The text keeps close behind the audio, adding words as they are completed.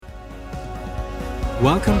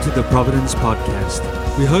Welcome to the Providence Podcast.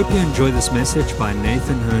 We hope you enjoy this message by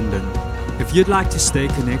Nathan Herndon. If you'd like to stay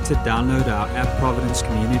connected, download our app Providence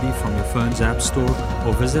Community from your phone's app store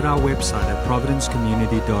or visit our website at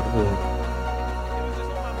providencecommunity.org. It was just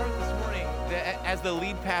on my heart this morning that as the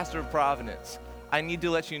lead pastor of Providence, I need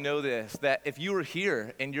to let you know this, that if you are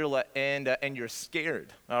here and you're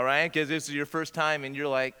scared, all right, because this is your first time and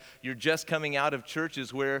you're just coming out of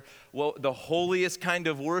churches where, well, the holiest kind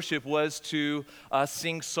of worship was to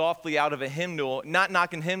sing softly out of a hymnal, not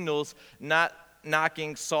knocking hymnals, not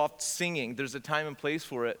knocking soft singing. There's a time and place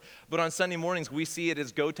for it. But on Sunday mornings, we see it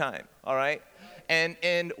as go time, all right?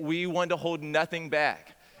 And we want to hold nothing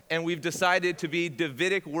back. And we've decided to be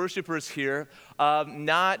Davidic worshipers here,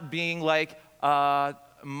 not being like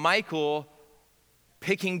Michael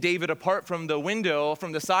picking David apart from the window,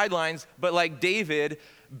 from the sidelines, but like David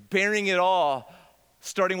bearing it all,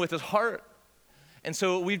 starting with his heart. And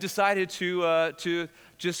so we've decided to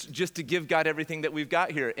just to give God everything that we've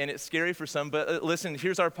got here. And it's scary for some, but listen,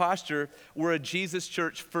 here's our posture. We're a Jesus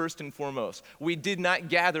church first and foremost. We did not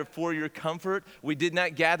gather for your comfort. We did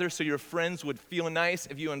not gather so your friends would feel nice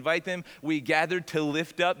if you invite them. We gathered to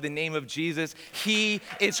lift up the name of Jesus. He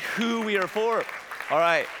is who we are for. All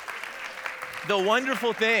right. The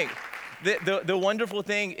wonderful thing. The wonderful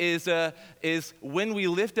thing is when we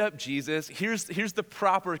lift up Jesus, here's the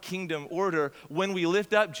proper kingdom order. When we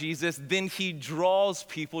lift up Jesus, then he draws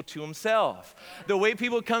people to himself. The way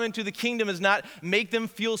people come into the kingdom is not make them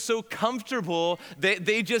feel so comfortable that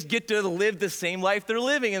they just get to live the same life they're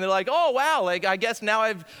living. And they're like, oh, wow, like I guess now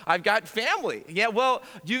I've got family. Yeah, well,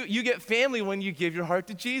 you get family when you give your heart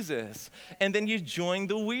to Jesus. And then you join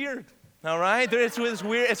the weird. All right?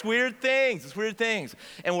 It's weird things.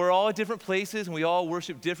 And we're all at different places, and we all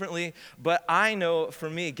worship differently. But I know, for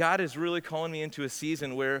me, God is really calling me into a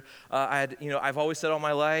season where I've always said all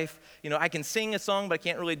my life, I can sing a song, but I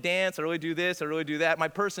can't really dance. I really do this. I really do that. My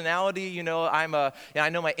personality, I know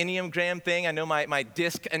my Enneagram thing. I know my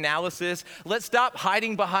disc analysis. Let's stop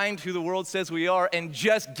hiding behind who the world says we are and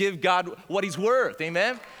just give God what he's worth.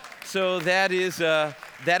 Amen? So that is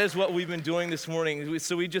what we've been doing this morning.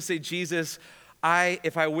 So we just say, Jesus,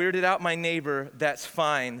 if I weirded out my neighbor, that's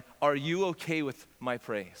fine. Are you okay with my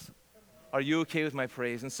praise? Are you okay with my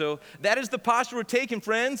praise? And so that is the posture we're taking,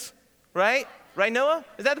 friends, right? Right, Noah?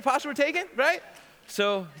 Is that the posture we're taking, right?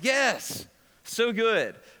 So, yes, so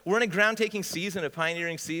good. We're in a ground-taking season, a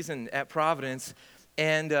pioneering season at Providence.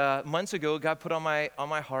 And months ago, God put on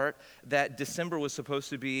my heart that December was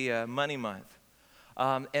supposed to be Money Month.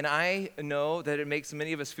 And I know that it makes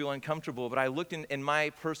many of us feel uncomfortable, but I looked in my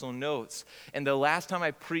personal notes, and the last time I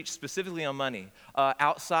preached specifically on money,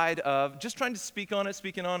 outside of just trying to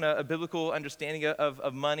speaking on a biblical understanding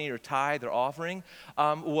of money or tithe or offering,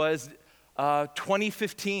 was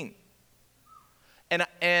 2015.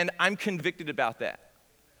 And I'm convicted about that,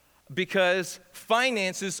 because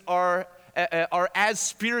finances are as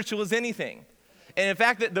spiritual as anything. And in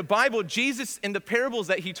fact, the Bible, Jesus, in the parables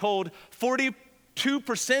that he told, 42%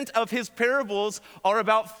 of his parables are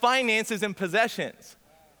about finances and possessions.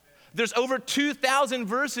 There's over 2,000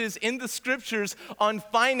 verses in the scriptures on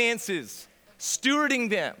finances, stewarding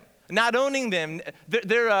them, not owning them.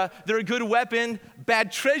 They're a good weapon,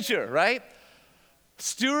 bad treasure, right?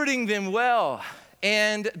 Stewarding them well.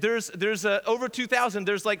 And there's over 2,000.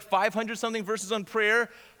 There's like 500 something verses on prayer,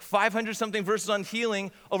 500 something verses on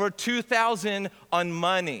healing, over 2,000 on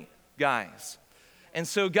money, guys. And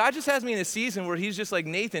so God just has me in a season where he's just like,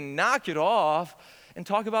 Nathan, knock it off and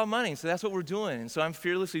talk about money. So that's what we're doing. And so I'm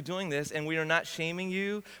fearlessly doing this, and we are not shaming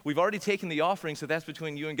you. We've already taken the offering, so that's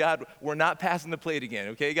between you and God. We're not passing the plate again,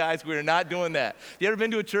 okay, guys? We're not doing that. You ever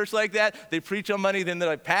been to a church like that? They preach on money, then they're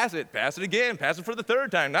like, pass it again, pass it for the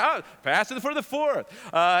third time. No, pass it for the fourth.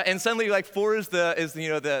 And suddenly, like, 4 is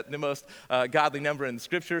the most godly number in the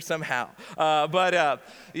scripture somehow.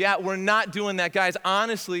 Yeah, we're not doing that, guys.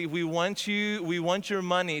 Honestly, we want your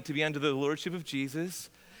money to be under the lordship of Jesus.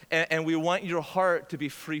 And we want your heart to be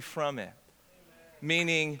free from it. Amen.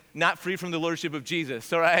 Meaning not free from the lordship of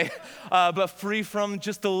Jesus, all right? But free from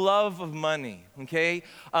just the love of money, okay?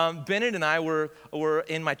 Bennett and I were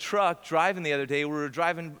in my truck driving the other day. We were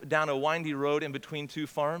driving down a windy road in between 2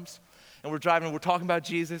 farms. And we're talking about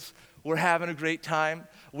Jesus. We're having a great time.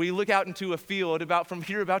 We look out into a field about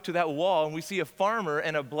to that wall, and we see a farmer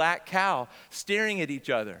and a black cow staring at each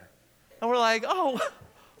other. And we're like, oh,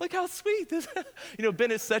 look how sweet this.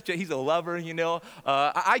 Bennett's he's a lover,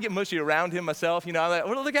 I get mushy around him myself, I'm like,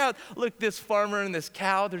 well, look, this farmer and this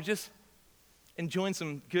cow, they're just enjoying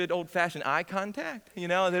some good old-fashioned eye contact,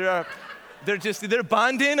 they're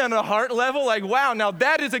bonding on a heart level, like, wow, now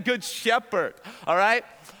that is a good shepherd, all right?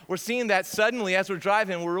 we're seeing that suddenly as we're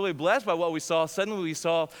driving, we're really blessed by what we saw. Suddenly we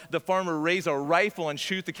saw the farmer raise a rifle and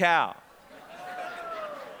shoot the cow.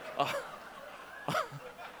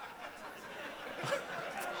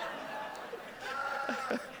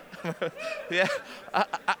 Yeah,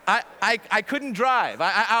 I couldn't drive.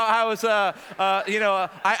 I was,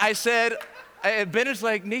 I said, Bennett's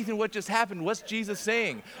like, Nathan, what just happened? What's Jesus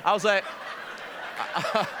saying? I was like,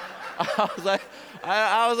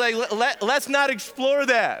 let's not explore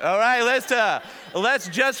that. All right, let's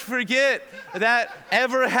just forget that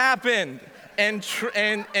ever happened and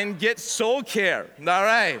get soul care. All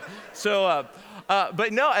right, so.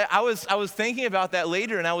 But no, I was thinking about that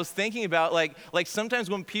later, and I was thinking about like sometimes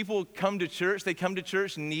when people come to church, they come to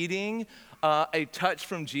church needing a touch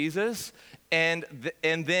from Jesus, and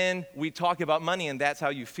then we talk about money, and that's how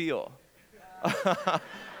you feel.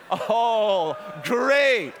 Oh,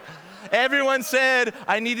 great. Everyone said,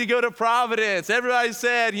 I need to go to Providence. Everybody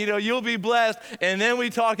said, you'll be blessed. And then we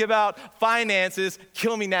talk about finances.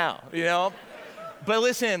 Kill me now, But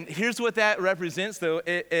listen, here's what that represents, though.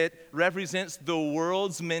 It represents the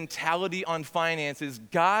world's mentality on finances.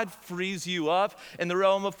 God frees you up in the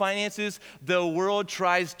realm of finances. The world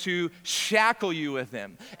tries to shackle you with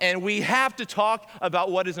them. And we have to talk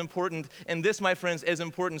about what is important. And this, my friends, is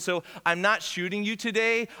important. So I'm not shooting you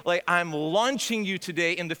today. I'm launching you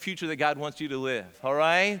today in the future that God wants you to live, all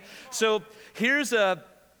right? So here's a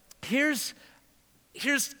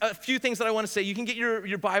few things that I want to say. You can get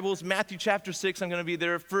your Bibles. Matthew chapter 6, I'm going to be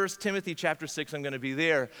there. 1 Timothy chapter 6, I'm going to be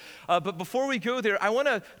there. But before we go there, I want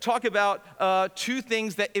to talk about two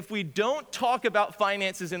things that if we don't talk about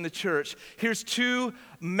finances in the church, here's two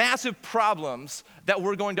massive problems that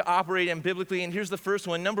we're going to operate in biblically. And here's the first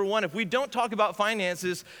one. Number one, if we don't talk about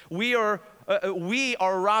finances, we are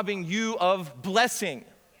robbing you of blessing.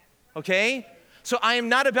 Okay? So I am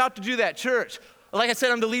not about to do that, church. Like I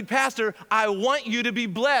said, I'm the lead pastor. I want you to be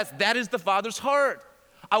blessed. That is the Father's heart.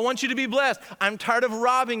 I want you to be blessed. I'm tired of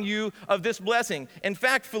robbing you of this blessing. In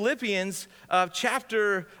fact, Philippians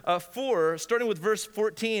chapter 4, starting with verse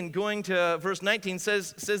 14, going to verse 19,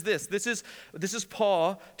 says this. This is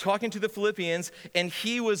Paul talking to the Philippians, and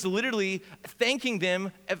he was literally thanking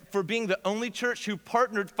them for being the only church who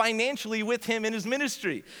partnered financially with him in his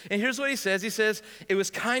ministry. And here's what he says. He says, it was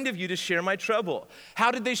kind of you to share my trouble.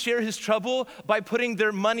 How did they share his trouble? By putting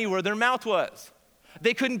their money where their mouth was.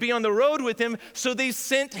 They couldn't be on the road with him, so they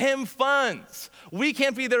sent him funds. We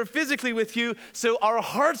can't be there physically with you, so our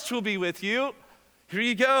hearts will be with you. Here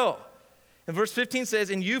you go. And verse 15 says,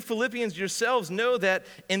 and you Philippians yourselves know that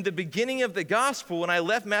in the beginning of the gospel, when I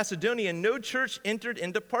left Macedonia, no church entered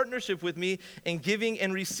into partnership with me in giving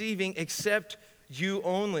and receiving except you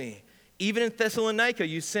only. Even in Thessalonica,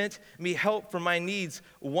 you sent me help for my needs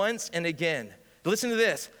once and again. Listen to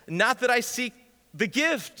this. Not that I seek the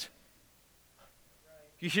gift.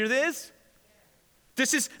 You hear this?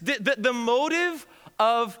 This is the motive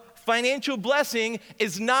of financial blessing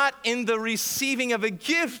is not in the receiving of a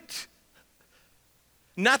gift.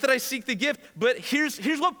 Not that I seek the gift, but here's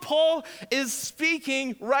what Paul is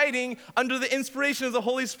speaking, writing under the inspiration of the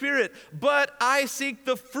Holy Spirit. But I seek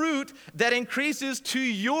the fruit that increases to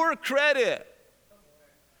your credit.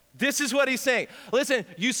 This is what he's saying. Listen,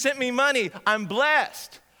 you sent me money. I'm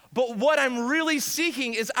blessed. But what I'm really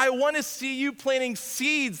seeking is I want to see you planting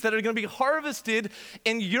seeds that are going to be harvested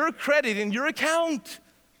in your credit, in your account.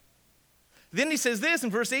 Then he says this in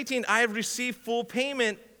verse 18, I have received full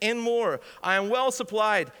payment and more. I am well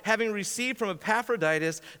supplied, having received from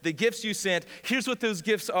Epaphroditus the gifts you sent. Here's what those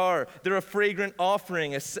gifts are. They're a fragrant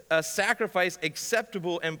offering, a sacrifice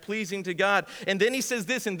acceptable and pleasing to God. And then he says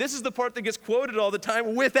this, and this is the part that gets quoted all the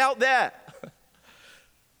time, without that.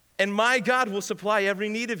 And my God will supply every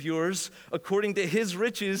need of yours according to his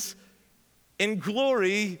riches in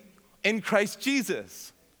glory in Christ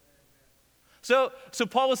Jesus. So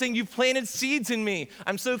Paul was saying, you've planted seeds in me.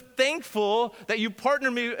 I'm so thankful that you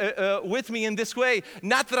partner with me in this way.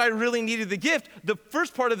 Not that I really needed the gift. The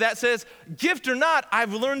first part of that says, gift or not,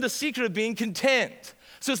 I've learned the secret of being content.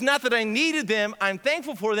 So it's not that I needed them, I'm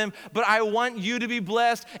thankful for them, but I want you to be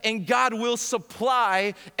blessed, and God will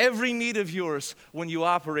supply every need of yours when you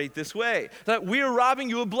operate this way. That we are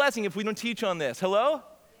robbing you of blessing if we don't teach on this. Hello?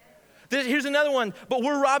 Here's another one, but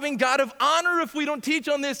we're robbing God of honor if we don't teach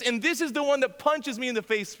on this, and this is the one that punches me in the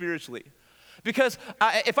face spiritually. Because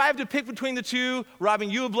if I have to pick between the two,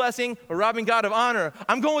 robbing you of blessing or robbing God of honor,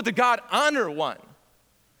 I'm going with the God honor one.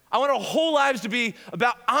 I want our whole lives to be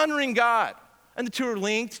about honoring God. And the two are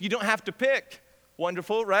linked. You don't have to pick.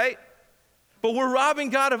 Wonderful, right? But we're robbing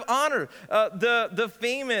God of honor. The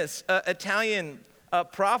famous Italian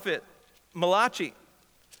prophet Malachi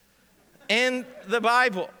in the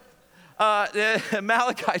Bible,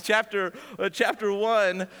 Malachi chapter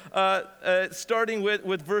 1, starting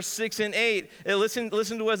with verse 6 and 8. Listen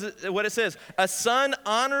to what it says. A son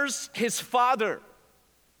honors his father,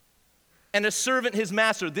 and a servant his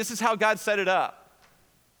master. This is how God set it up.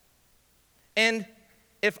 And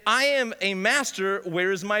if I am a master,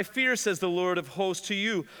 where is my fear, says the Lord of hosts to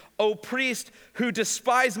you, O priest who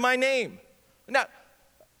despise my name? Now,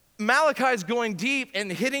 Malachi is going deep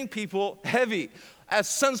and hitting people heavy. As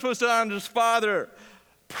son's supposed to honor his father,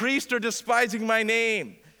 priests are despising my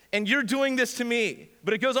name, and you're doing this to me.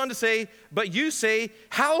 But it goes on to say, but you say,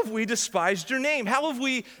 how have we despised your name? How have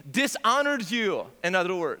we dishonored you? In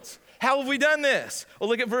other words, how have we done this? Well,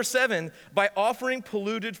 look at verse 7. By offering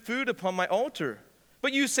polluted food upon my altar.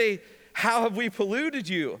 But you say, how have we polluted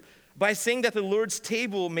you? By saying that the Lord's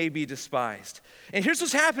table may be despised. And here's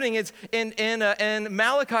what's happening. It's in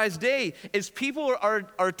Malachi's day, is people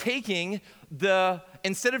are taking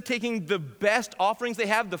instead of taking the best offerings they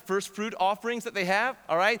have, the first fruit offerings that they have,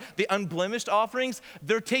 all right, the unblemished offerings,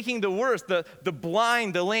 they're taking the worst, the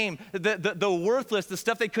blind, the lame, the worthless, the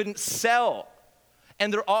stuff they couldn't sell.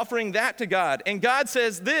 And they're offering that to God. And God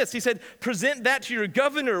says this, he said, present that to your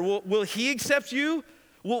governor. Will he accept you?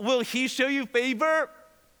 Will he show you favor?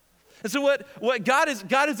 And so what God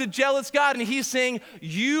is a jealous God, and he's saying,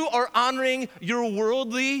 you are honoring your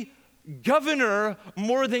worldly governor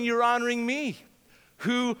more than you're honoring me,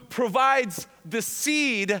 who provides the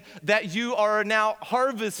seed that you are now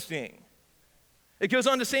harvesting. It goes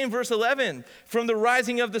on to say in verse 11, from the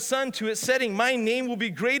rising of the sun to its setting, my name will be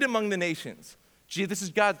great among the nations. Gee, this is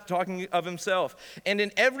God talking of himself. And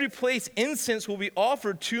in every place, incense will be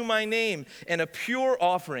offered to my name, and a pure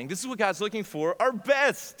offering. This is what God's looking for, our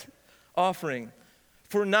best offering.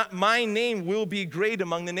 For not my name will be great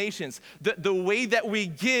among the nations. The way that we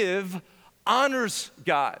give honors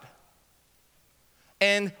God.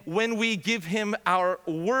 And when we give him our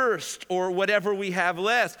worst or whatever we have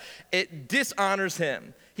less, it dishonors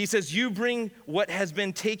him. He says, you bring what has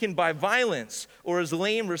been taken by violence or is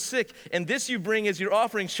lame or sick, and this you bring as your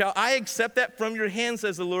offering. Shall I accept that from your hand,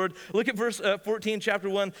 says the Lord? Look at verse 14, chapter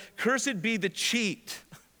 1. Cursed be the cheat.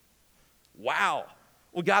 Wow.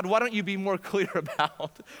 Well, God, why don't you be more clear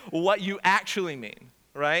about what you actually mean,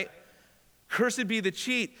 right? Cursed be the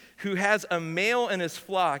cheat who has a male in his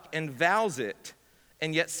flock and vows it,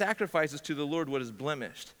 and yet sacrifices to the Lord what is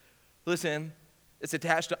blemished. Listen, it's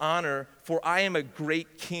attached to honor, for I am a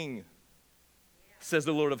great king, says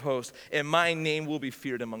the Lord of hosts, and my name will be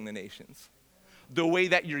feared among the nations. The way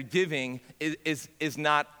that you're giving is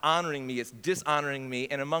not honoring me, it's dishonoring me,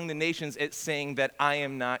 and among the nations it's saying that I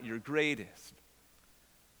am not your greatest.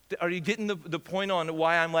 Are you getting the point on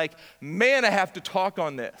why I'm like, man, I have to talk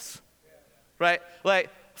on this, right? Like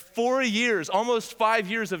 4 years, almost 5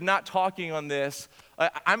 years of not talking on this,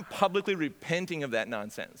 I'm publicly repenting of that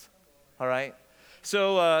nonsense, all right?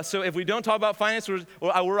 So if we don't talk about finance, we're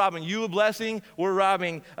robbing you of blessing, we're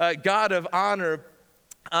robbing God of honor.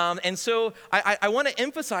 And so I want to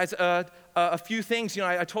emphasize a few things. You know,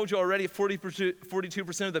 I told you already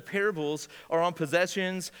 42% of the parables are on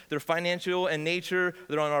possessions. They're financial in nature.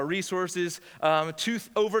 They're on our resources.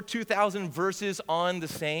 Over 2,000 verses on the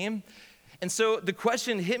same. And so the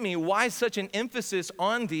question hit me, why such an emphasis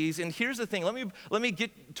on these? And here's the thing, let me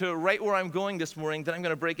get to right where I'm going this morning, then I'm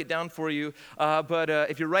gonna break it down for you. But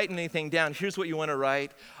if you're writing anything down, here's what you wanna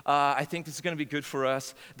write. I think this is gonna be good for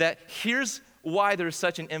us. That here's why there's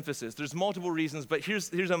such an emphasis. There's multiple reasons, but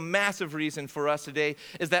here's a massive reason for us today,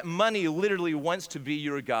 is that money literally wants to be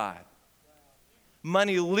your God.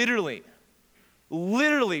 Money literally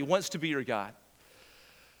wants to be your God.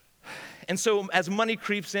 And so as money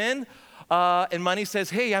creeps in, and money says,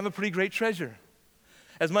 hey, I'm a pretty great treasure.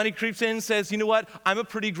 As money creeps in and says, you know what, I'm a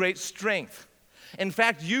pretty great strength. In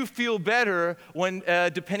fact, you feel better when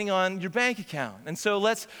depending on your bank account. And so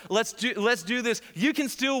let's do this. You can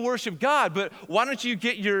still worship God, but why don't you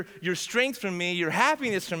get your strength from me, your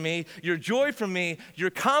happiness from me, your joy from me,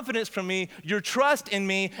 your confidence from me, your trust in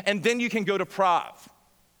me, and then you can go to Prov.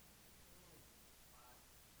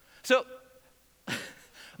 So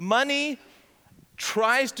money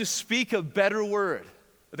tries to speak a better word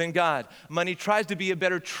than God. Money tries to be a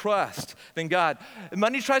better trust than God.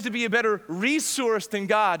 Money tries to be a better resource than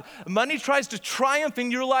God. Money tries to triumph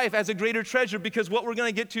in your life as a greater treasure, because what we're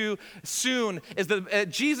going to get to soon is that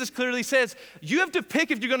Jesus clearly says, you have to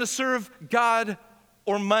pick if you're going to serve God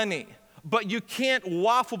or money, but you can't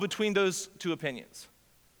waffle between those two opinions.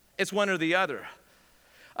 It's one or the other.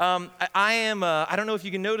 I don't know if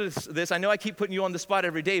you can notice this. I know I keep putting you on the spot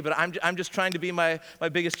every day, but I'm just trying to be my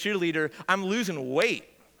biggest cheerleader. I'm losing weight,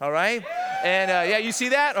 all right? And yeah, you see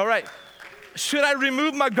that? All right. Should I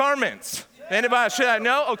remove my garments? Anybody? Should I?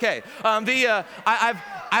 No? Okay.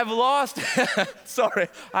 I've lost. Sorry.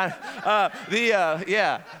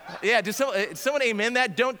 Yeah. Did someone amen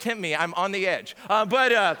that? Don't tempt me. I'm on the edge.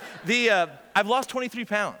 I've lost 23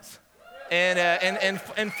 pounds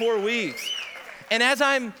in 4 weeks. And as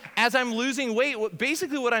I'm losing weight,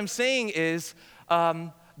 basically what I'm saying is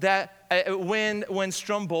that when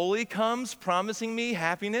Stromboli comes promising me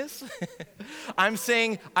happiness, I'm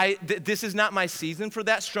saying this is not my season for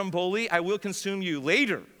that, Stromboli. I will consume you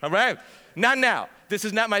later, all right? Not now. This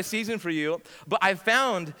is not my season for you. But I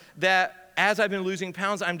found that as I've been losing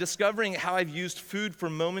pounds, I'm discovering how I've used food for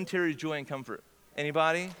momentary joy and comfort.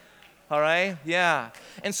 Anybody? All right? Yeah.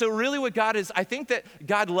 And so really what God is, I think that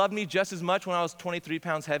God loved me just as much when I was 23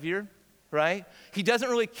 pounds heavier, right? He doesn't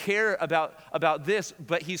really care about this,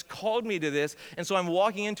 but he's called me to this. And so I'm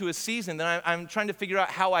walking into a season that I'm trying to figure out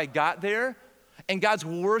how I got there. And God's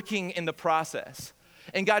working in the process.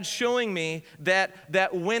 And God's showing me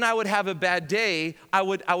that when I would have a bad day, I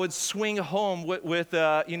would swing home with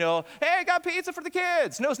hey, I got pizza for the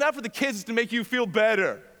kids. No, it's not for the kids, it's to make you feel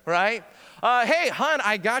better, right? Hey, hon,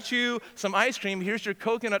 I got you some ice cream. Here's your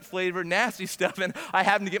coconut flavored nasty stuff, and I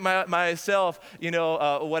happen to get myself,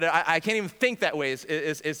 what I can't even think that way.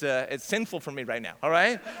 It's sinful for me right now. All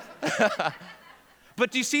right. But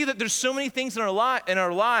do you see that there's so many things in our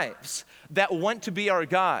lives that want to be our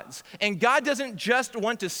gods? And God doesn't just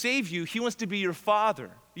want to save you, he wants to be your father.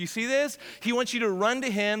 You see this? He wants you to run to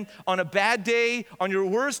him on a bad day, on your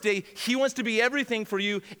worst day. He wants to be everything for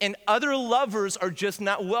you, and other lovers are just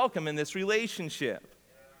not welcome in this relationship.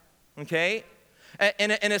 Okay?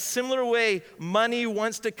 In a similar way, money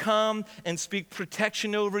wants to come and speak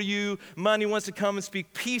protection over you. Money wants to come and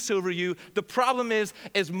speak peace over you. The problem is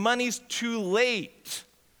money's too late,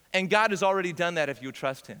 and God has already done that if you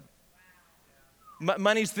trust him.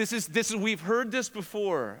 This is we've heard this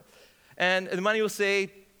before, and the money will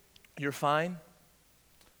say, "You're fine.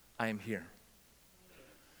 I am here."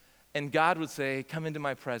 And God would say, "Come into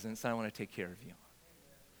my presence, and I want to take care of you."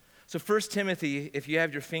 So 1 Timothy, if you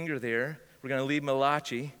have your finger there, we're going to leave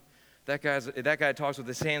Malachi. That guy talks with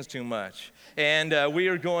his hands too much. And we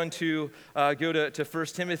are going to go to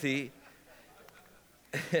 1 Timothy.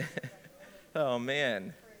 Oh,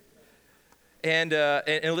 man. And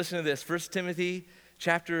listen to this. 1 Timothy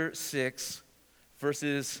chapter 6,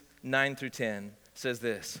 verses 9 through 10 says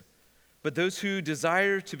this. "But those who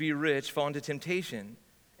desire to be rich fall into temptation,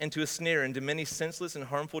 into a snare, into many senseless and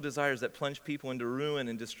harmful desires that plunge people into ruin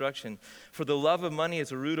and destruction. For the love of money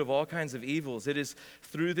is a root of all kinds of evils. It is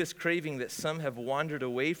through this craving that some have wandered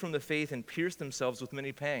away from the faith and pierced themselves with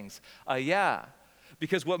many pangs."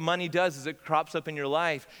 Because what money does is it crops up in your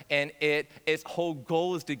life, and its whole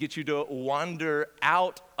goal is to get you to wander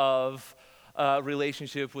out of a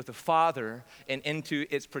relationship with the Father and into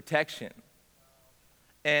its protection.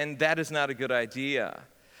 And that is not a good idea.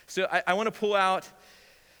 So I want to pull out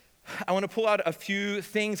a few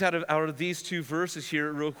things out of these two verses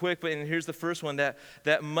here real quick, and here's the first one,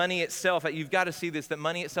 that money itself, you've got to see this, that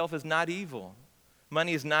money itself is not evil.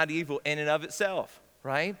 Money is not evil in and of itself,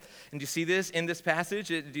 right? And do you see this in this passage?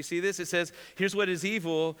 Do you see this? It says, here's what is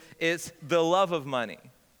evil, it's the love of money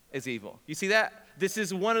is evil. You see that? This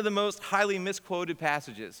is one of the most highly misquoted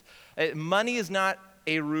passages. Money is not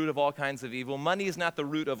a root of all kinds of evil. Money is not the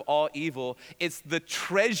root of all evil. It's the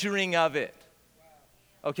treasuring of it.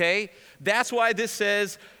 Okay? That's why this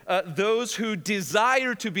says, those who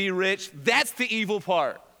desire to be rich, that's the evil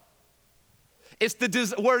part. It's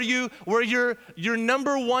where your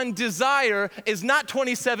number one desire is not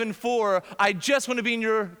 27:4, I just want to be in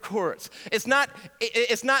your courts. It's not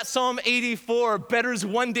Psalm 84, better is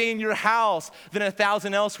one day in your house than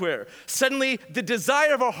 1,000 elsewhere. Suddenly, the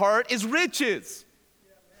desire of our heart is riches.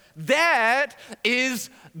 That is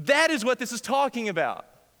what this is talking about.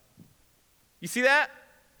 You see that?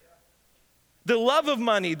 The love of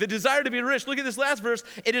money, the desire to be rich. Look at this last verse.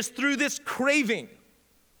 It is through this craving.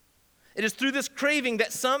 It is through this craving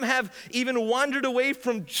that some have even wandered away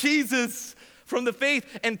from Jesus, from the faith,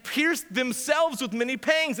 and pierced themselves with many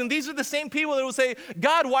pangs. And these are the same people that will say,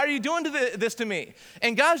 "God, why are you doing this to me?"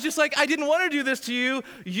 And God's just like, "I didn't want to do this to you.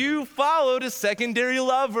 You followed a secondary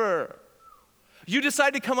lover. You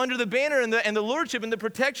decided to come under the banner and the lordship and the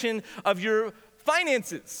protection of your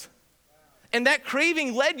finances. And that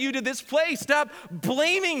craving led you to this place. Stop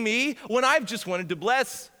blaming me when I've just wanted to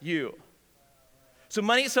bless you." So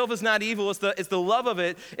money itself is not evil. It's the love of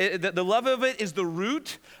it. The love of it is the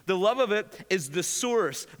root. The love of it is the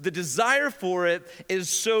source. The desire for it is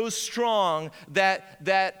so strong that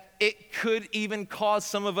it could even cause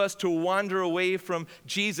some of us to wander away from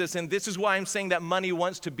Jesus. And this is why I'm saying that money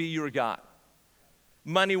wants to be your God.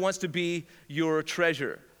 Money wants to be your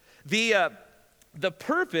treasure. The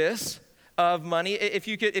purpose of money, if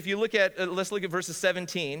you look at, let's look at verses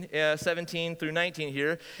 17 through 19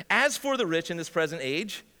 here. As for the rich in this present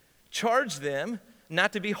age, charge them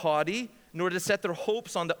not to be haughty, nor to set their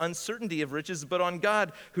hopes on the uncertainty of riches, but on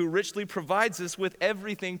God, who richly provides us with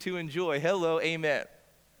everything to enjoy. Hello, amen.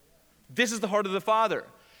 This is the heart of the Father.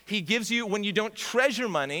 He gives you, when you don't treasure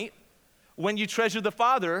money, when you treasure the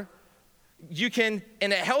Father, you can,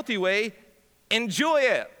 in a healthy way, enjoy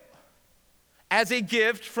it as a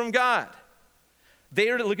gift from God. They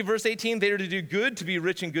are to, look at verse 18, they are to do good, to be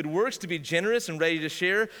rich in good works, to be generous and ready to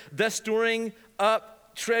share, thus storing up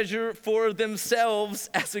treasure for themselves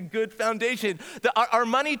as a good foundation. Our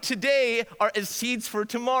money today is seeds for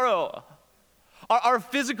tomorrow. Our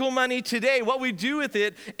physical money today, what we do with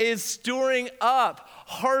it is storing up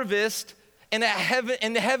harvest in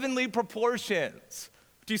heavenly proportions.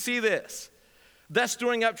 Do you see this? Thus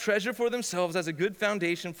storing up treasure for themselves as a good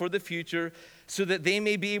foundation for the future, so that they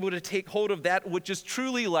may be able to take hold of that which is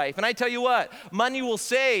truly life. And I tell you what, money will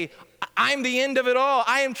say, I'm the end of it all.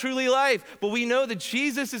 I am truly life. But we know that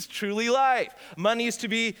Jesus is truly life. Money is to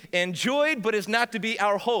be enjoyed, but is not to be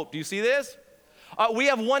our hope. Do you see this? We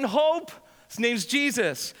have one hope. His name's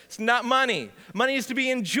Jesus. It's not money. Money is to be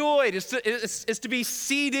enjoyed. It's to be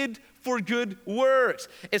seeded for good works.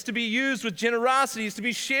 It's to be used with generosity. It's to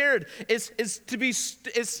be shared. It's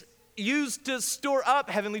used to store up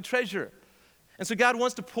heavenly treasure. And so God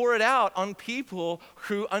wants to pour it out on people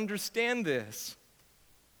who understand this.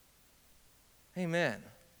 Amen.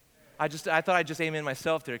 I thought I'd just amen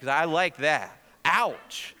myself there because I like that.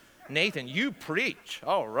 Ouch. Nathan, you preach.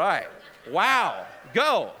 All right. Wow.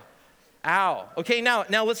 Go. Ow. Okay, now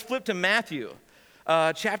let's flip to Matthew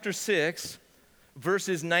chapter 6,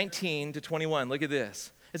 verses 19 to 21. Look at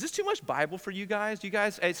this. Is this too much Bible for you guys?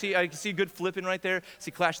 I see good flipping right there. I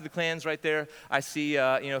see Clash of the Clans right there. I see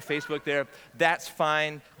Facebook there. That's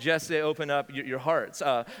fine. Just open up your hearts.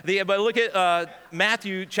 But look at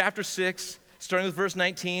Matthew chapter 6, starting with verse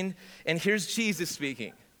 19. And here's Jesus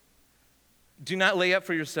speaking. Do not lay up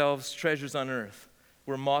for yourselves treasures on earth,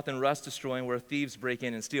 where moth and rust destroy and where thieves break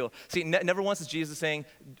in and steal. See, never once is Jesus saying,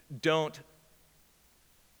 don't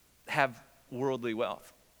have worldly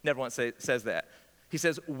wealth. Never once says that. He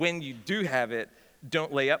says, when you do have it,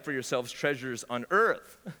 don't lay up for yourselves treasures on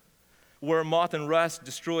earth, where moth and rust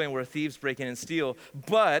destroy and where thieves break in and steal,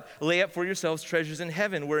 but lay up for yourselves treasures in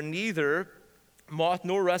heaven, where neither moth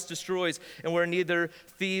nor rust destroys, and where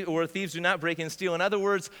thieves do not break in and steal. In other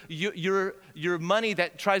words, your money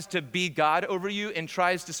that tries to be God over you and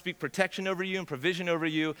tries to speak protection over you and provision over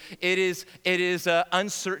you, it is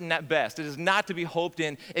uncertain at best. It is not to be hoped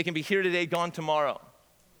in. It can be here today, gone tomorrow.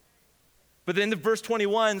 But then the verse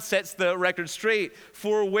 21 sets the record straight.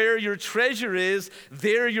 For where your treasure is,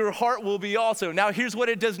 there your heart will be also. Now here's what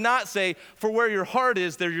it does not say. For where your heart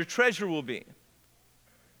is, there your treasure will be.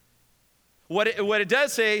 What it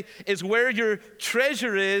does say is where your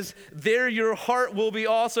treasure is, there your heart will be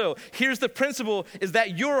also. Here's the principle, is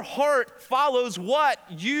that your heart follows what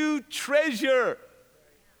you treasure.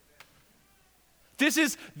 This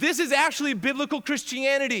is actually biblical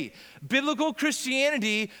Christianity. Biblical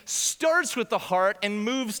Christianity starts with the heart and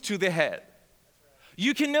moves to the head.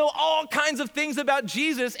 You can know all kinds of things about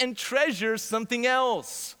Jesus and treasure something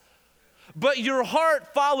else. But your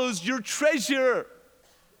heart follows your treasure.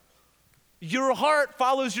 Your heart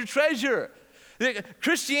follows your treasure.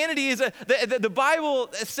 Christianity is the Bible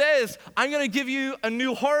says, I'm going to give you a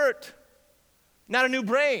new heart, not a new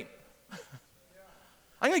brain.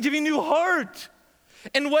 I'm going to give you a new heart.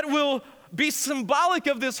 And what will be symbolic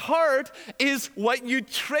of this heart is what you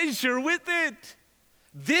treasure with it.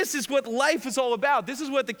 This is what life is all about. This is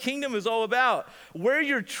what the kingdom is all about. Where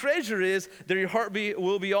your treasure is, there your heart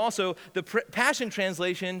will be also. The Passion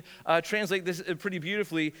Translation translate this pretty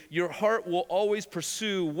beautifully. Your heart will always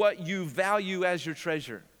pursue what you value as your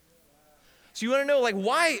treasure. So you want to know,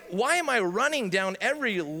 why am I running down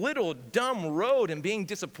every little dumb road and being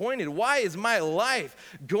disappointed? Why is my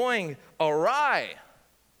life going awry?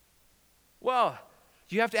 Well,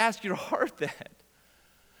 you have to ask your heart that.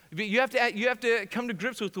 You have to come to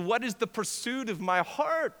grips with what is the pursuit of my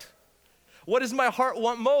heart? What does my heart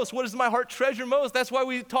want most? What does my heart treasure most? That's why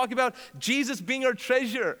we talk about Jesus being our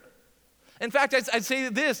treasure. In fact, I'd say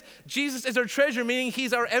this, Jesus is our treasure, meaning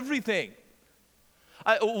he's our everything.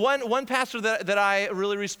 One pastor that I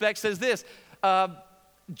really respect says this,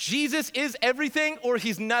 Jesus is everything or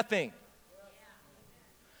he's nothing.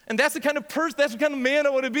 And that's the kind of person, that's the kind of man I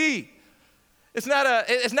want to be. It's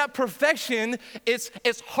not perfection,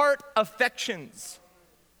 it's heart affections.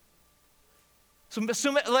 So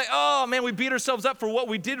like, oh man, we beat ourselves up for what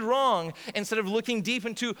we did wrong instead of looking deep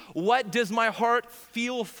into what does my heart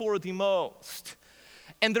feel for the most.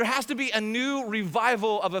 And there has to be a new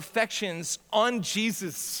revival of affections on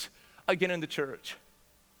Jesus again in the church.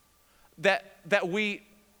 That we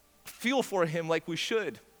feel for him like we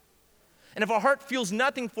should. And if our heart feels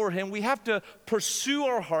nothing for him, we have to pursue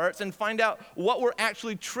our hearts and find out what we're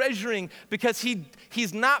actually treasuring, because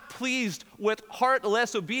he's not pleased with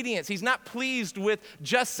heartless obedience. He's not pleased with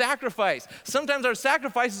just sacrifice. Sometimes our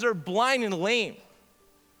sacrifices are blind and lame.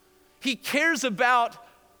 He cares about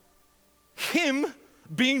him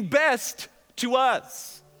being best to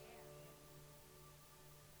us.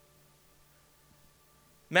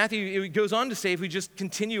 Matthew, it goes on to say, if we just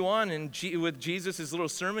continue on with Jesus' little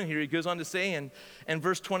sermon here, he goes on to say in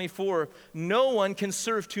verse 24, no one can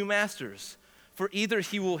serve two masters, for either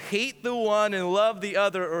he will hate the one and love the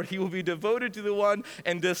other, or he will be devoted to the one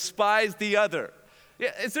and despise the other.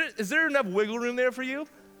 Yeah, is there enough wiggle room there for you?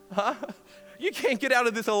 Huh? You can't get out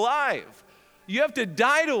of this alive. You have to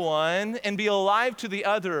die to one and be alive to the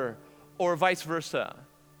other, or vice versa.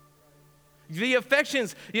 The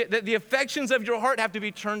affections of your heart have to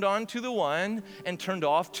be turned on to the one and turned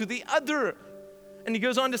off to the other. And he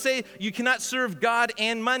goes on to say, you cannot serve God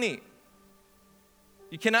and money.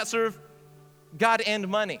 You cannot serve God and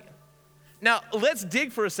money. Now, let's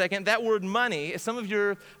dig for a second. That word money, some of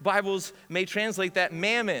your Bibles may translate that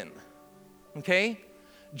mammon, okay?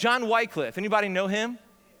 John Wycliffe, anybody know him?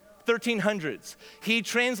 1300s. He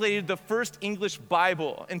translated the first English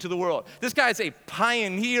Bible into the world. This guy's a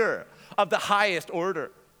pioneer of the highest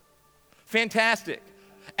order. Fantastic.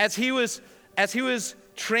 As he was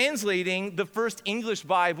translating the first English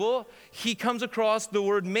Bible, he comes across the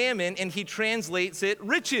word mammon and he translates it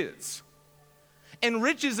riches. And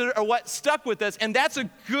riches are what stuck with us, and that's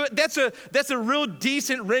a real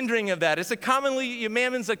decent rendering of that.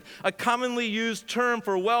 Mammon's a commonly used term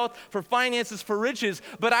for wealth, for finances, for riches.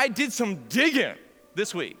 But I did some digging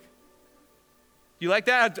this week. You like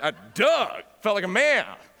that? I dug, felt like a man,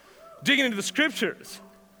 digging into the scriptures.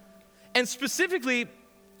 And specifically,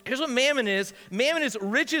 here's what mammon is. Mammon is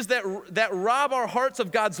riches that rob our hearts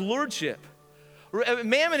of God's lordship.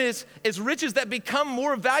 Mammon is riches that become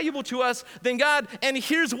more valuable to us than God. And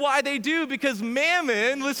here's why they do, because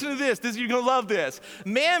mammon, listen to this, you're going to love this.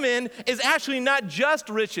 Mammon is actually not just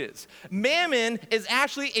riches. Mammon is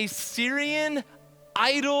actually a Syrian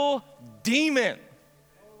idol demon.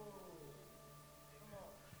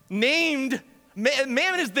 Mammon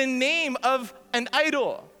is the name of an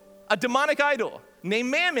idol, a demonic idol named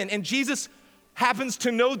Mammon. And Jesus happens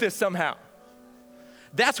to know this somehow.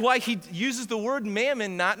 That's why he uses the word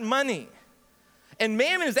mammon, not money. And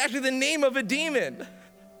mammon is actually the name of a demon.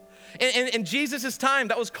 In Jesus' time,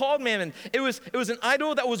 that was called mammon. It was an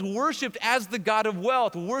idol that was worshiped as the god of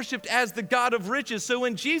wealth, worshiped as the god of riches. So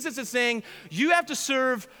when Jesus is saying, you have to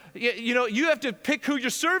serve, you have to pick who you're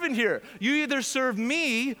serving here. You either serve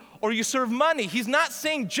me or you serve money. He's not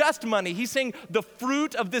saying just money. He's saying the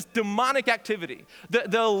fruit of this demonic activity,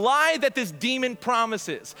 the lie that this demon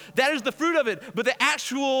promises. That is the fruit of it. But the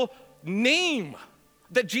actual name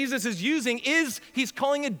that Jesus is using he's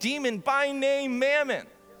calling a demon by name Mammon.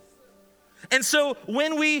 And so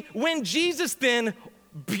when Jesus then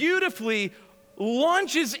beautifully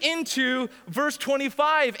launches into verse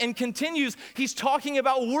 25 and continues, he's talking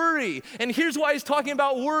about worry. And here's why he's talking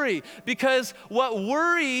about worry. Because what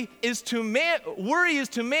worry is to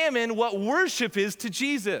mammon, what worship is to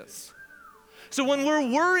Jesus. So when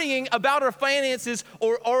we're worrying about our finances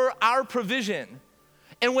or our provision,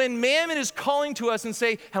 and when mammon is calling to us and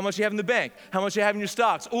say, how much you have in the bank? How much you have in your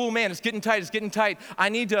stocks? Oh man, it's getting tight. I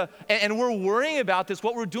need to, and we're worrying about this.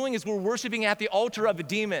 What we're doing is we're worshiping at the altar of a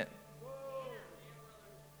demon.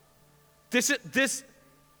 This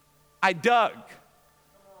I dug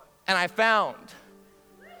and I found.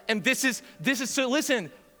 And this is so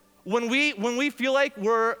listen, when we feel like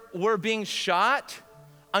we're being shot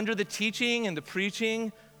under the teaching and the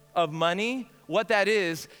preaching of money, what that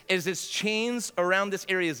is it's chains around this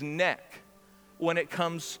area's neck when it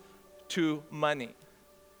comes to money.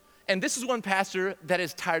 And this is one pastor that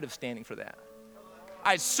is tired of standing for that.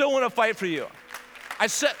 I so want to fight for you.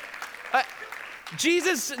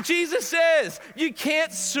 Jesus says, you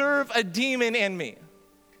can't serve a demon and me.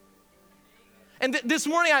 And this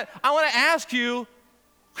morning, I want to ask you,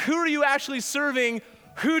 who are you actually serving?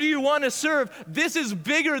 Who do you want to serve? This is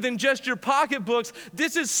bigger than just your pocketbooks.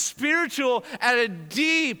 This is spiritual at a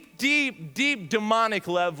deep, deep, deep demonic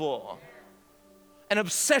level. An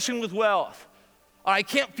obsession with wealth. I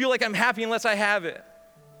can't feel like I'm happy unless I have it.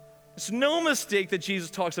 It's no mistake that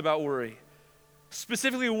Jesus talks about worry.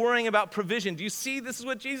 specifically worrying about provision. Do you see this is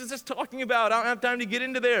what Jesus is talking about? I don't have time to get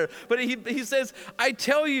into there. But he says, I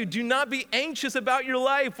tell you, do not be anxious about your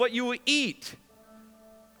life, what you will eat,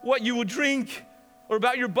 what you will drink, or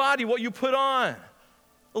about your body, what you put on.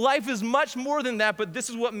 Life is much more than that, but this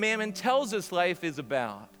is what Mammon tells us life is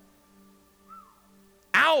about.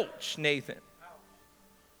 Ouch, Nathan.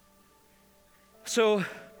 So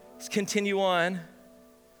let's continue on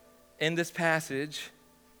in this passage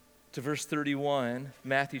to verse 31,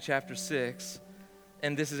 Matthew chapter 6,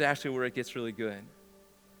 and this is actually where it gets really good. It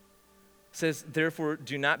says, therefore,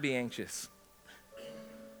 do not be anxious.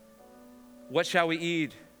 What shall we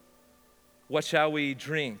eat? What shall we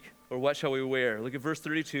drink? Or what shall we wear? Look at verse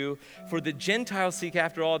 32. For the Gentiles seek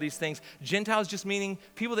after all these things. Gentiles just meaning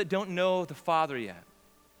people that don't know the Father yet.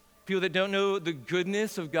 People that don't know the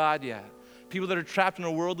goodness of God yet. People that are trapped in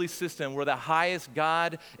a worldly system where the highest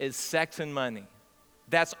God is sex and money.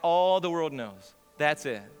 That's all the world knows. That's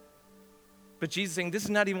it. But Jesus is saying this is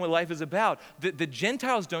not even what life is about. The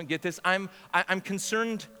Gentiles don't get this. I'm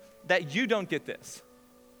concerned that you don't get this.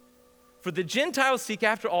 For the Gentiles seek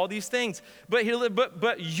after all these things. But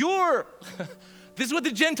you're, this is what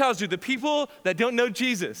the Gentiles do. The people that don't know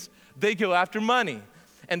Jesus, they go after money.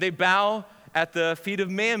 And they bow at the feet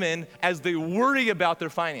of Mammon as they worry about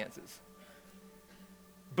their finances.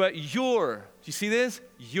 But do you see this?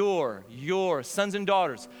 Your sons and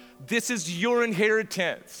daughters, this is your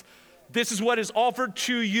inheritance. This is what is offered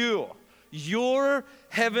to you. Your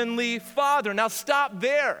heavenly Father. Now stop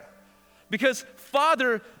there. Because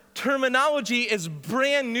Father terminology is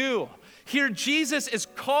brand new. Here Jesus is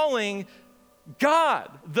calling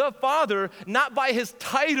God, the Father, not by his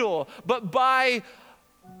title, but by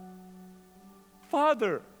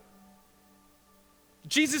Father.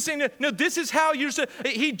 Jesus is saying, no, this is how you're,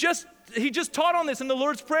 he just taught on this in the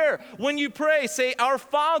Lord's Prayer. When you pray, say, our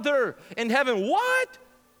Father in heaven. What?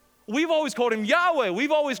 We've always called him Yahweh.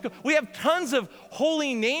 We have tons of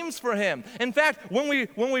holy names for him. In fact, when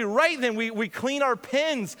we write them, we clean our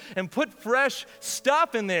pens and put fresh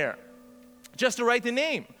stuff in there just to write the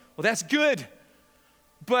name. Well, that's good.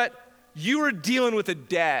 But you are dealing with a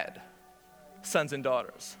dad, sons and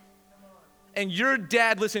daughters. And your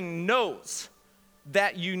dad, listen, knows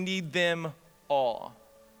that you need them all.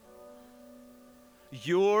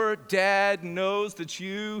 Your dad knows that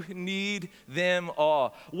you need them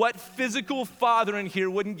all. What physical father in here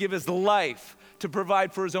wouldn't give his life to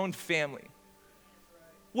provide for his own family?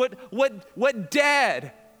 What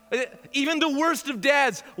dad, even the worst of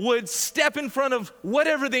dads, would step in front of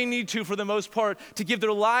whatever they need to for the most part to give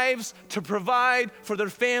their lives to provide for their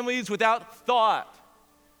families without thought?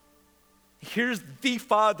 Here's the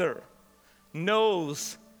Father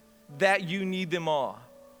knows that you need them all.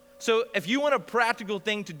 So if you want a practical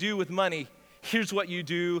thing to do with money, here's what you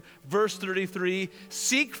do. Verse 33,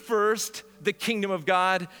 seek first the kingdom of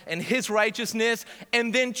God and his righteousness,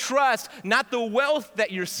 and then trust not the wealth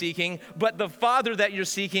that you're seeking, but the Father that you're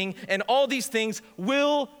seeking, and all these things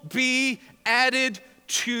will be added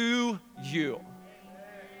to you.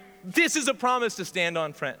 This is a promise to stand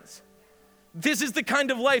on, friends. This is the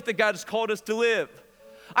kind of life that God has called us to live.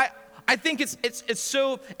 I think it's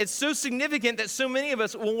so significant that so many of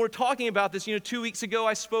us, when we're talking about this, 2 weeks ago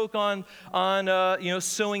I spoke on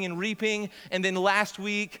sowing and reaping, and then last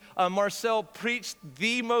week Marcel preached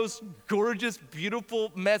the most gorgeous,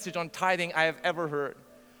 beautiful message on tithing I have ever heard,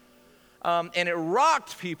 and it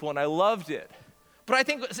rocked people, and I loved it. But I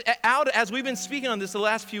think as we've been speaking on this the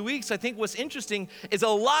last few weeks, I think what's interesting is a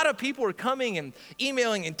lot of people are coming and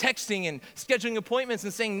emailing and texting and scheduling appointments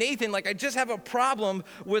and saying, Nathan, I just have a problem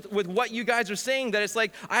with what you guys are saying, that it's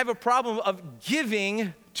like I have a problem of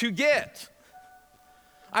giving to get.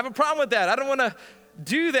 I have a problem with that. I don't want to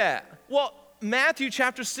do that. Well, Matthew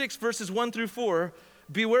chapter 6, verses 1 through 4,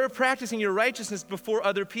 beware of practicing your righteousness before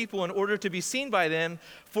other people in order to be seen by them,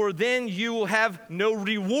 for then you will have no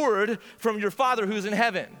reward from your Father who's in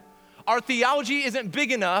heaven. Our theology isn't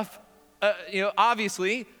big enough,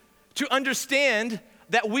 obviously, to understand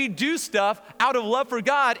that we do stuff out of love for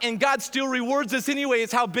God, and God still rewards us anyway.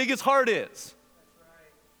 It's how big his heart is.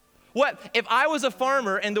 What if I was a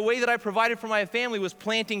farmer and the way that I provided for my family was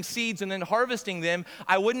planting seeds and then harvesting them?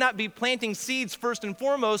 I would not be planting seeds first and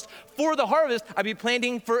foremost for the harvest. I'd be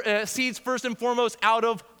planting seeds first and foremost out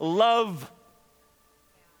of love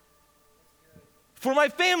for my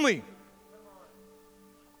family.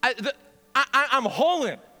 I'm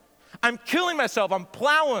hauling. I'm killing myself. I'm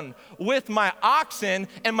plowing with my oxen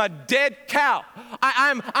and my dead cow.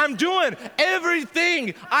 I'm doing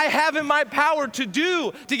everything I have in my power to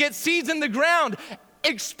do to get seeds in the ground,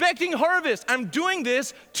 expecting harvest. I'm doing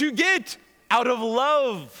this to get out of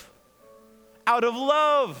love. out of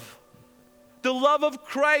love. The love of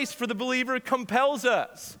Christ for the believer compels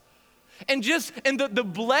us. And the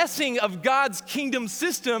blessing of God's kingdom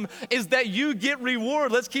system is that you get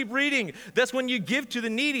reward. Let's keep reading. That's when you give to the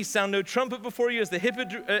needy, sound no trumpet before you as the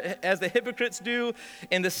hypocrites do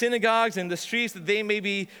in the synagogues and the streets, that they may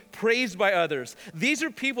be praised by others. These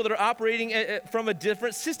are people that are operating from a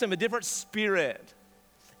different system, a different spirit.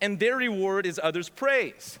 And their reward is others'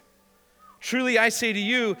 praise. Truly I say to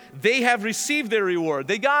you, they have received their reward.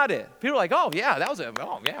 They got it. People are like, oh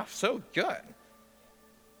yeah, so good.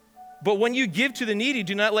 But when you give to the needy,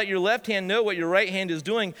 do not let your left hand know what your right hand is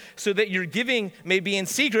doing, so that your giving may be in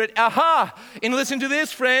secret. Aha! And listen to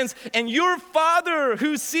this, friends. And your Father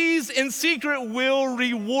who sees in secret will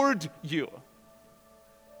reward you.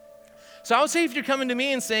 So I would say if you're coming to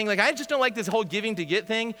me and saying, like, I just don't like this whole giving to get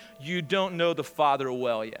thing, you don't know the Father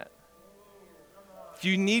well yet.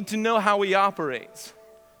 You need to know how he operates.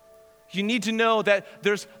 You need to know that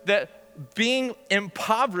being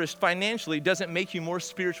impoverished financially doesn't make you more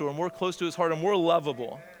spiritual or more close to his heart or more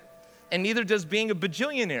lovable. And neither does being a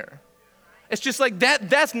bajillionaire. It's just like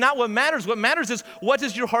that's not what matters. What matters is, what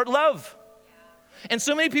does your heart love? And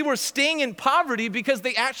so many people are staying in poverty because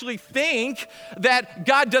they actually think that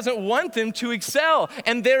God doesn't want them to excel.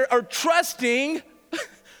 And they're trusting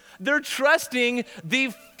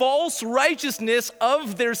the false righteousness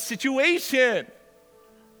of their situation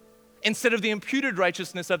instead of the imputed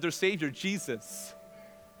righteousness of their Savior, Jesus,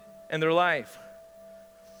 and their life.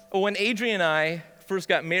 When Adrian and I first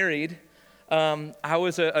got married, I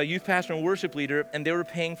was a youth pastor and worship leader, and they were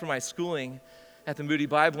paying for my schooling at the Moody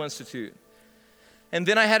Bible Institute. And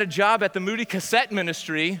then I had a job at the Moody Cassette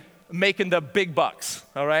Ministry making the big bucks,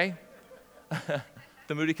 all right?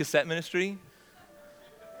 The Moody Cassette Ministry.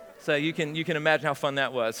 So you can imagine how fun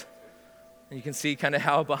that was. And you can see kind of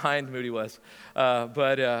how behind Moody was.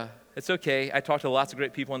 But it's okay. I talked to lots of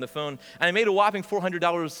great people on the phone. And I made a whopping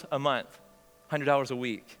 $400 a month, $100 a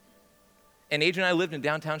week. And Adrian and I lived in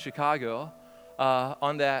downtown Chicago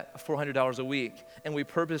on that $400 a week. And we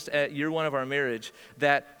purposed at year one of our marriage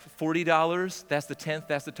that $40, that's the tenth,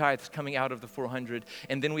 that's the tithe coming out of the $400.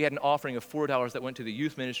 And then we had an offering of $4 that went to the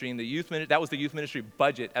youth ministry. And that was the youth ministry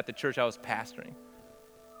budget at the church I was pastoring.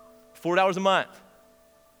 $4 a month,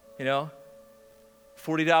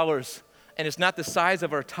 $40. And it's not the size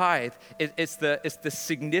of our tithe, it's the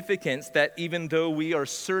significance that even though we are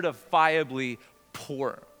certifiably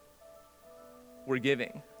poor, we're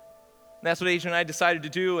giving. And that's what Adrian and I decided to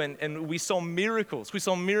do, and we saw miracles.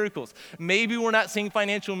 Maybe we're not seeing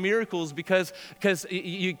financial miracles because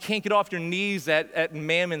you can't get off your knees at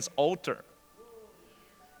Mammon's altar.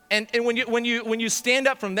 And when you stand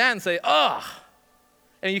up from that and say,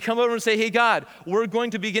 and you come over and say, hey, God, we're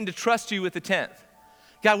going to begin to trust you with the 10th.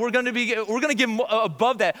 God, we're going to give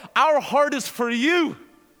above that. Our heart is for you.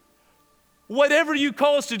 Whatever you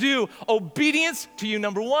call us to do, obedience to you,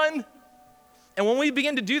 number one. And when we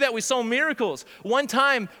begin to do that, we saw miracles. One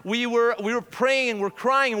time, we were praying and we're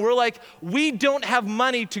crying and we're like, we don't have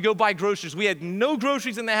money to go buy groceries. We had no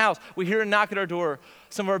groceries in the house. We hear a knock at our door.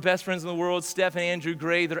 Some of our best friends in the world, Steph and Andrew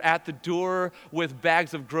Gray, they're at the door with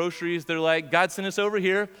bags of groceries. They're like, God sent us over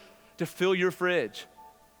here to fill your fridge.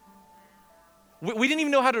 We didn't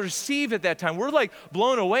even know how to receive at that time. We're like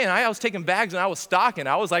blown away. And I was taking bags and I was stocking.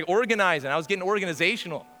 I was like organizing. I was getting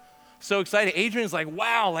organizational. So excited. Adrian's like,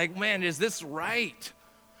 wow, like, man, is this right?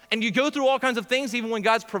 And you go through all kinds of things even when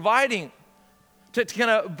God's providing to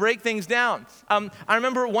kind of break things down. I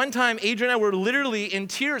remember one time Adrian and I were literally in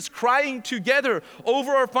tears crying together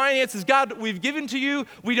over our finances. God, we've given to you.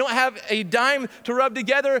 We don't have a dime to rub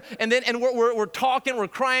together. And we're talking, we're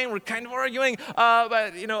crying, we're kind of arguing.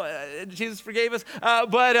 But Jesus forgave us.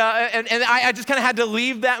 I just kind of had to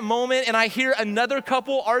leave that moment. And I hear another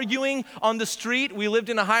couple arguing on the street. We lived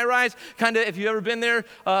in a high rise. Kind of, if you've ever been there,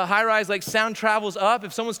 high rise, like sound travels up.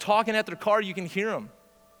 If someone's talking at their car, you can hear them.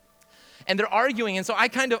 And they're arguing, and so I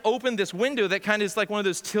kind of opened this window that kind of is like one of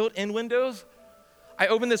those tilt-in windows. I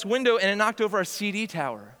opened this window, and it knocked over our CD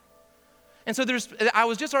tower. And so I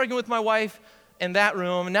was just arguing with my wife in that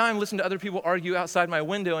room, and now I'm listening to other people argue outside my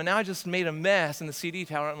window, and now I just made a mess in the CD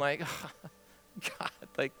tower. I'm like, God,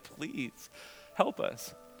 like, please help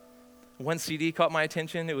us. One CD caught my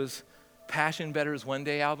attention. It was Passion Better's One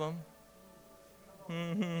Day album.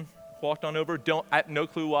 Walked on over, I have no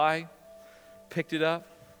clue why. Picked it up.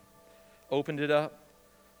 Opened it up,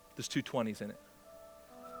 there's 2 20s in it.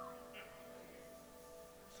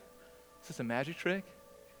 Is this a magic trick?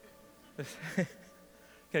 Can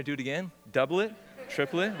I do it again? Double it?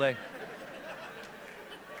 Triple it? Like,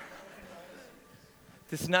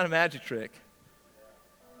 this is not a magic trick.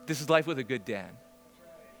 This is life with a good dad.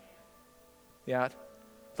 Yeah?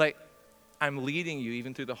 Like, I'm leading you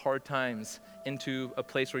even through the hard times into a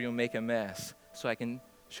place where you'll make a mess so I can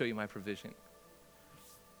show you my provision.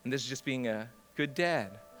 And this is just being a good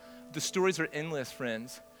dad. The stories are endless,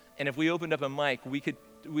 friends. And if we opened up a mic, we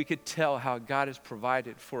could tell how God has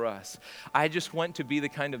provided for us. I just want to be the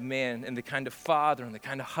kind of man and the kind of father and the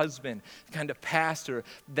kind of husband, the kind of pastor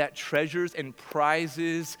that treasures and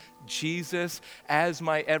prizes Jesus as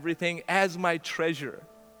my everything, as my treasure.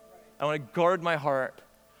 I want to guard my heart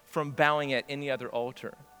from bowing at any other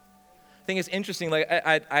altar. I think it's interesting, like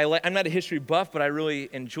I'm not a history buff, but I really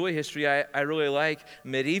enjoy history. I really like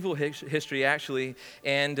medieval history, actually,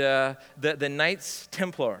 and the Knights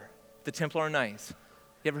Templar, the Templar Knights.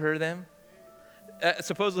 You ever heard of them?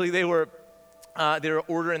 Supposedly they were an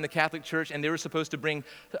order in the Catholic Church, and they were supposed to bring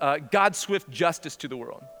God's swift justice to the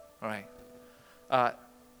world. All right.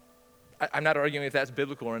 I'm not arguing if that's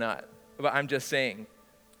biblical or not, but I'm just saying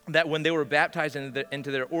that when they were baptized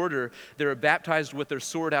into their order, they were baptized with their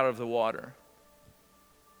sword out of the water.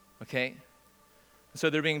 Okay? So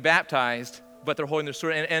they're being baptized, but they're holding their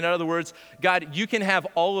sword. And in other words, God, you can have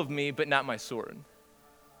all of me, but not my sword.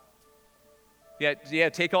 Yeah,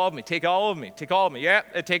 take all of me, take all of me, take all of me. Yeah,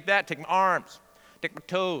 take that, take my arms, take my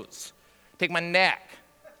toes, take my neck,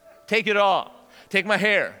 take it all. Take my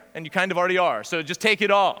hair, and you kind of already are, so just take it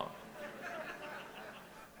all.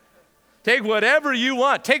 Take whatever you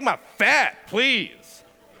want. Take my fat, please.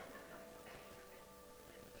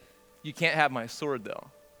 You can't have my sword, though.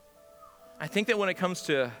 I think that when it comes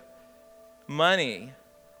to money,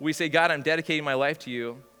 we say, God, I'm dedicating my life to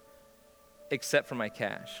you, except for my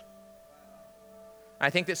cash.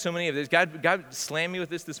 I think that so many of this, God slammed me with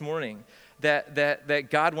this morning, that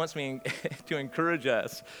God wants me to encourage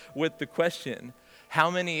us with the question,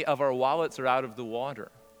 how many of our wallets are out of the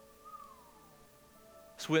water?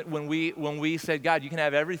 So when we said, God, you can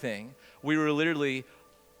have everything, we were literally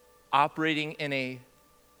operating in a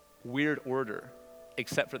weird order,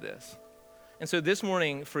 except for this. And so this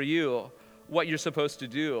morning, for you, what you're supposed to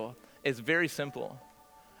do is very simple,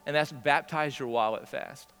 and that's baptize your wallet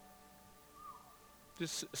fast.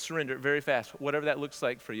 Just surrender it very fast, whatever that looks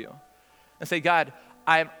like for you. And say, God,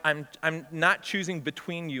 I'm not choosing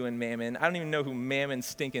between you and mammon. I don't even know who mammon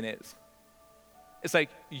stinking is. It's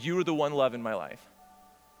like, you are the one love in my life.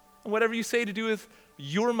 And whatever you say to do with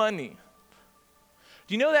your money.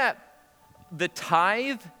 Do you know that the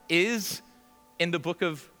tithe is in the book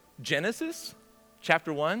of Genesis,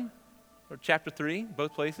 chapter 1 or chapter 3,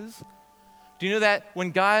 both places? Do you know that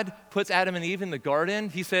when God puts Adam and Eve in the garden,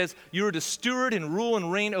 he says, you are to steward and rule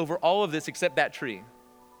and reign over all of this except that tree.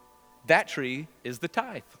 That tree is the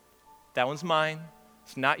tithe. That one's mine.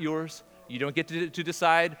 It's not yours. You don't get to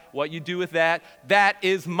decide what you do with that. That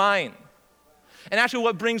is mine. And actually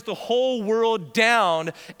what brings the whole world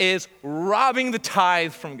down is robbing the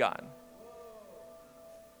tithe from God.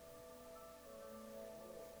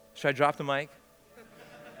 Should I drop the mic?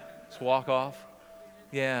 Just walk off?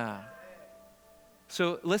 Yeah.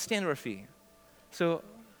 So let's stand to our feet. So,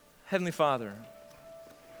 Heavenly Father,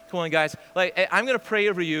 come on, guys. Like, I'm going to pray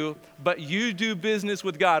over you, but you do business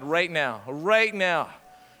with God right now. Right now.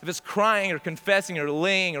 If it's crying or confessing or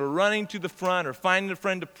laying or running to the front or finding a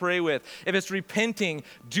friend to pray with, if it's repenting,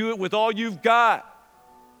 do it with all you've got.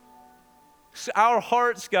 It's our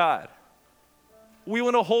hearts, God. We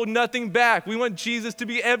want to hold nothing back. We want Jesus to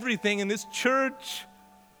be everything in this church.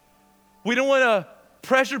 We don't want to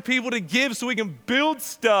pressure people to give so we can build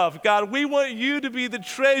stuff. God, we want you to be the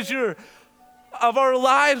treasure of our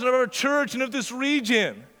lives and of our church and of this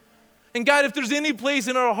region. And God, if there's any place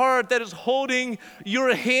in our heart that is holding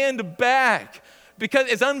your hand back because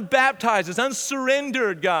it's unbaptized, it's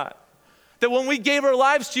unsurrendered, God, that when we gave our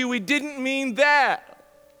lives to you, we didn't mean that.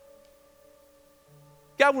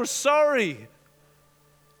 God, we're sorry.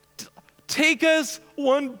 Take us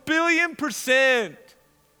 1,000,000,000%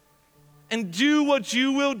 and do what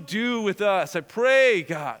you will do with us. I pray,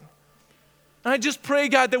 God. And I just pray,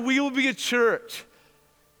 God, that we will be a church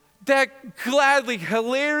that gladly,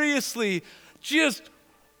 hilariously, just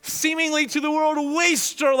seemingly to the world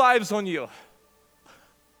waste our lives on you.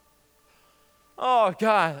 Oh,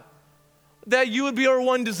 God, that you would be our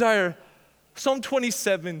one desire. Psalm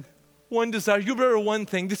 27, one desire. You be our one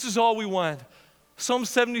thing. This is all we want. Psalm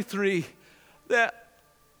 73,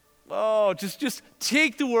 just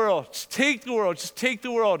take the world. Just take the world. Just take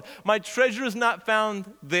the world. My treasure is not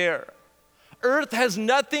found there. Earth has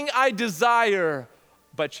nothing I desire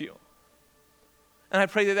but you. And I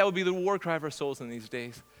pray that would be the war cry of our souls in these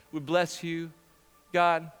days. We bless you,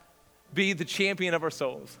 God. Be the champion of our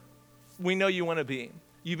souls. We know you want to be.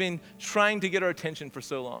 You've been trying to get our attention for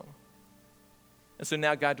so long. And so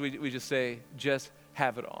now, God, we just say, just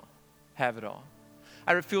have it all. Have it all.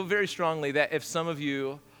 I feel very strongly that if some of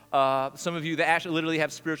you that actually literally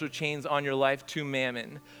have spiritual chains on your life to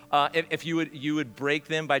mammon, if you would break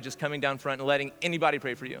them by just coming down front and letting anybody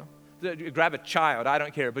pray for you. Grab a child, I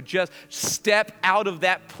don't care, but just step out of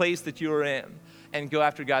that place that you're in and go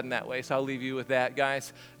after God in that way. So I'll leave you with that,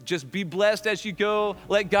 guys. Just be blessed as you go.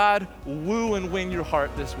 Let God woo and win your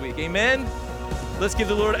heart this week. Amen? Let's give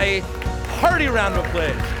the Lord a hearty round of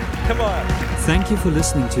applause. Come on. Thank you for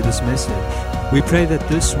listening to this message. We pray that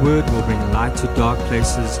this word will bring light to dark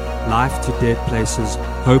places, life to dead places,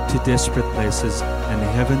 hope to desperate places, and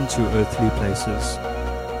heaven to earthly places.